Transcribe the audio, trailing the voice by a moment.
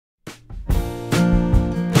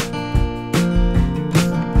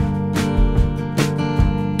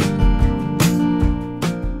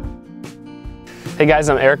Hey guys,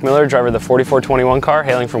 I'm Eric Miller, driver of the 4421 car,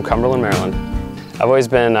 hailing from Cumberland, Maryland. I've always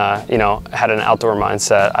been, had an outdoor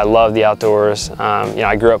mindset. I love the outdoors.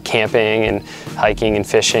 I grew up camping and hiking and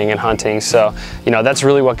fishing and hunting. So, that's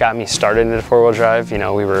really what got me started into four-wheel drive. We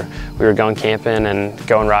were going camping and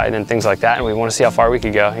going riding and things like that, and we want to see how far we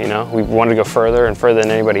could go. We wanted to go further and further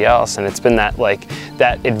than anybody else, and it's been that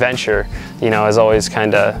adventure, has always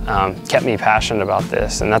kind of kept me passionate about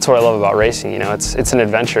this, and that's what I love about racing. It's an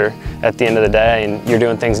adventure at the end of the day, and you're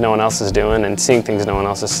doing things no one else is doing and seeing things no one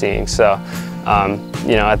else is seeing. So.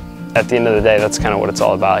 At the end of the day, that's kind of what it's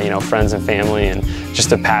all about, friends and family and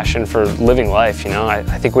just a passion for living life, I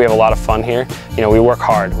think we have a lot of fun here. We work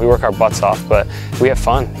hard, we work our butts off, but we have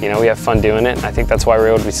fun, we have fun doing it, and I think that's why we're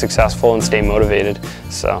able to be successful and stay motivated,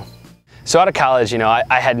 so. So out of college,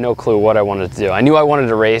 I had no clue what I wanted to do. I knew I wanted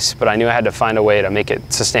to race, but I knew I had to find a way to make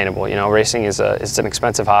it sustainable. Racing is an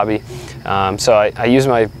expensive hobby, so I used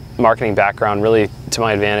my marketing background really to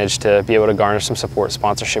my advantage to be able to garner some support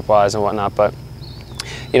sponsorship-wise and whatnot. But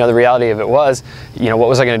the reality of it was, what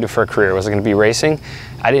was I going to do for a career? Was I going to be racing?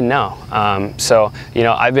 I didn't know.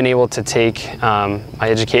 I've been able to take my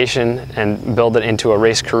education and build it into a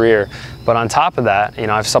race career. But on top of that,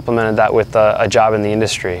 I've supplemented that with a job in the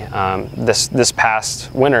industry. This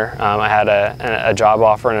past winter, I had a job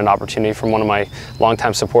offer and an opportunity from one of my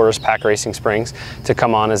longtime supporters, Pack Racing Springs, to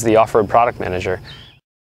come on as the off-road product manager.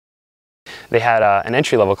 They had an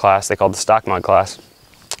entry-level class they called the stock mod class.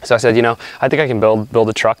 So I said, I think I can build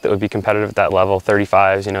a truck that would be competitive at that level,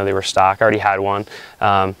 35s, they were stock, I already had one.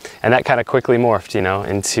 And that kind of quickly morphed,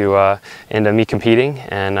 into me competing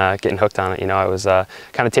and getting hooked on it. I was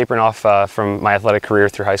kind of tapering off from my athletic career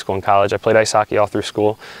through high school and college. I played ice hockey all through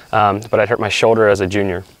school, but I'd hurt my shoulder as a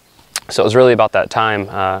junior. So it was really about that time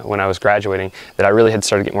when I was graduating that I really had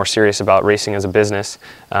started to get more serious about racing as a business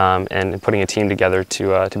and putting a team together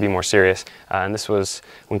to be more serious. And this was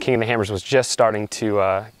when King of the Hammers was just starting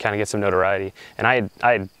to kind of get some notoriety. And I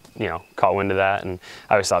had caught wind of that, and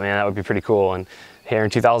I always thought, man, that would be pretty cool. And here in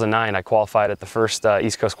 2009, I qualified at the first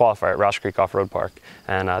East Coast qualifier at Roush Creek Off-Road Park,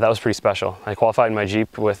 and that was pretty special. I qualified in my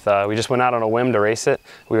Jeep with, we just went out on a whim to race it.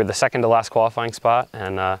 We were the second to last qualifying spot,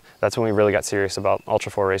 and that's when we really got serious about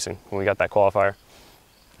Ultra4 racing, when we got that qualifier.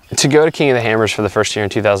 To go to King of the Hammers for the first year in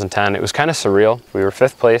 2010, it was kind of surreal. We were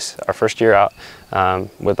 5th place our first year out,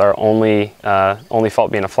 with our only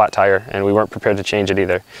fault being a flat tire, and we weren't prepared to change it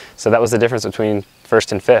either. So that was the difference between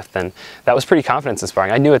 1st and 5th, and that was pretty confidence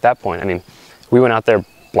inspiring. I knew at that point, we went out there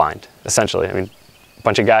blind, essentially. A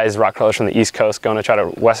bunch of guys, rock crawlers from the East Coast, going to try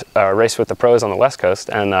to race with the pros on the West Coast,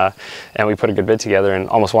 and we put a good bid together and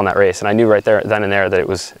almost won that race. And I knew right there, then and there, that it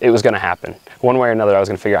was going to happen. One way or another, I was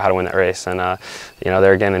going to figure out how to win that race. And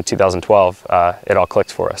there again in 2012, it all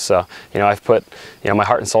clicked for us. So I've put my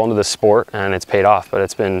heart and soul into this sport, and it's paid off. But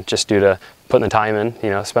it's been just due to putting the time in,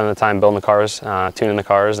 spending the time building the cars, tuning the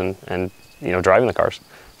cars, and driving the cars.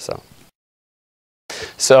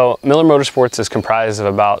 So Miller Motorsports is comprised of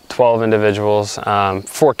about 12 individuals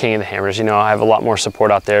for King of the Hammers. I have a lot more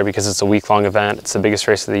support out there because it's a week-long event. It's the biggest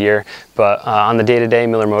race of the year. But on the day-to-day,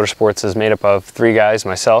 Miller Motorsports is made up of 3 guys,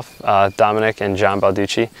 myself, Dominic, and John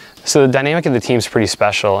Balducci. So the dynamic of the team is pretty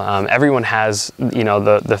special. Everyone has,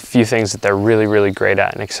 the few things that they're really, really great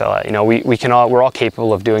at and excel at. We're all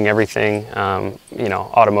capable of doing everything,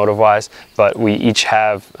 automotive-wise, but we each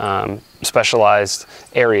have specialized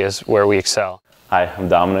areas where we excel. Hi, I'm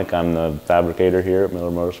Dominic. I'm the fabricator here at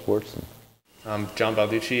Miller Motorsports. I'm John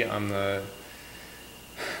Balducci. I'm the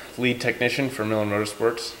lead technician for Miller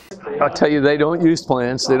Motorsports. I'll tell you, they don't use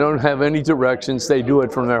plans. They don't have any directions. They do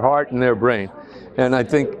it from their heart and their brain. And I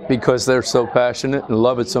think because they're so passionate and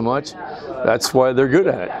love it so much, that's why they're good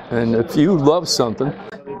at it. And if you love something,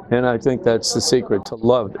 and I think that's the secret, to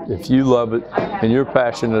love it. If you love it and you're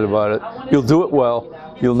passionate about it, you'll do it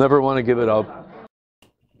well. You'll never want to give it up.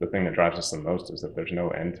 The thing that drives us the most is that there's no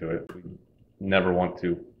end to it. We never want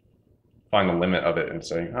to find the limit of it and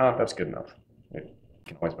say, that's good enough. It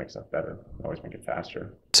can always make stuff better, always make it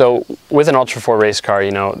faster. So with an Ultra4 race car,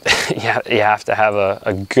 you have to have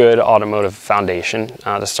a good automotive foundation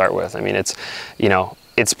to start with.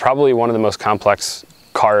 It's probably one of the most complex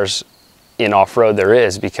cars in off-road there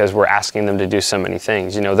is, because we're asking them to do so many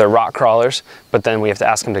things. They're rock crawlers, but then we have to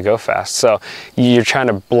ask them to go fast. So you're trying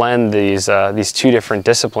to blend these 2 different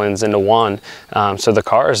disciplines into one. So the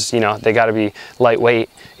cars, they got to be lightweight,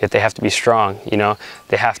 yet they have to be strong.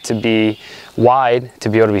 They have to be wide to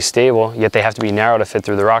be able to be stable, yet they have to be narrow to fit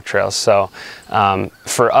through the rock trails. So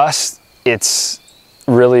for us, it's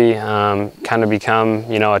really kind of become,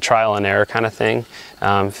 a trial and error kind of thing.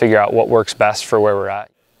 Figure out what works best for where we're at.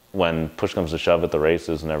 When push comes to shove at the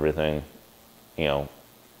races and everything,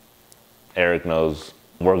 Erik knows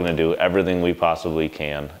we're going to do everything we possibly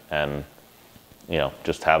can, and you know,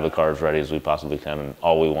 just have the cars ready as we possibly can, and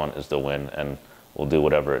all we want is to win, and we'll do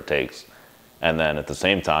whatever it takes. And then at the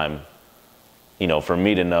same time, you know, for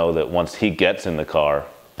me to know that once he gets in the car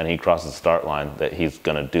and he crosses the start line, that he's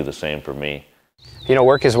going to do the same for me. You know,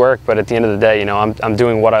 work is work, but at the end of the day, you know, I'm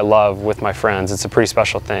doing what I love with my friends. It's a pretty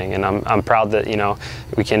special thing, and I'm proud that, you know,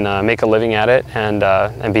 we can make a living at it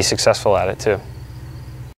and be successful at it too.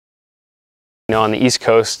 You know, on the East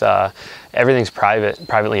Coast, everything's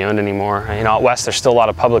privately owned anymore. You know, out west, there's still a lot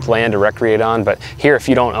of public land to recreate on, but here, if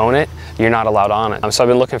you don't own it, you're not allowed on it. So I've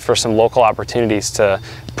been looking for some local opportunities to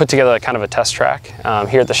put together kind of a test track.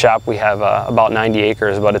 Here at the shop, we have about 90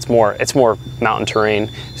 acres, but it's more mountain terrain.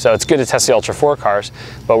 So it's good to test the Ultra4 cars,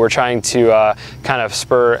 but we're trying to kind of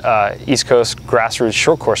spur East Coast grassroots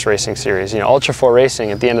short course racing series. You know, Ultra4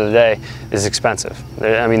 racing at the end of the day is expensive.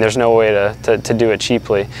 I mean, there's no way to do it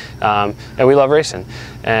cheaply, and we love racing.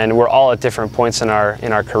 And we're all at different points in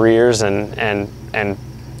our careers and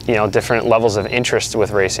you know, different levels of interest with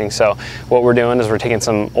racing. So what we're doing is we're taking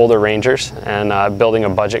some older Rangers and building a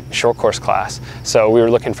budget short course class. So we were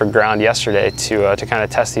looking for ground yesterday to kind of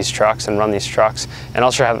test these trucks and run these trucks, and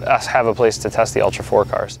also have a place to test the Ultra4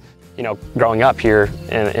 cars. You know, growing up here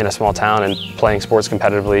in a small town and playing sports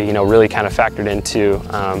competitively, you know, really kind of factored into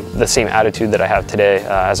the same attitude that I have today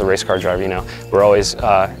as a race car driver. You know, we're always,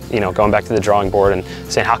 you know, going back to the drawing board and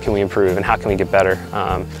saying, how can we improve and how can we get better?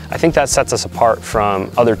 I think that sets us apart from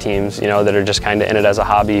other teams, you know, that are just kind of in it as a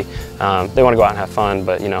hobby. They want to go out and have fun,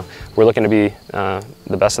 but, you know, we're looking to be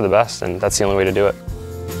the best of the best, and that's the only way to do it.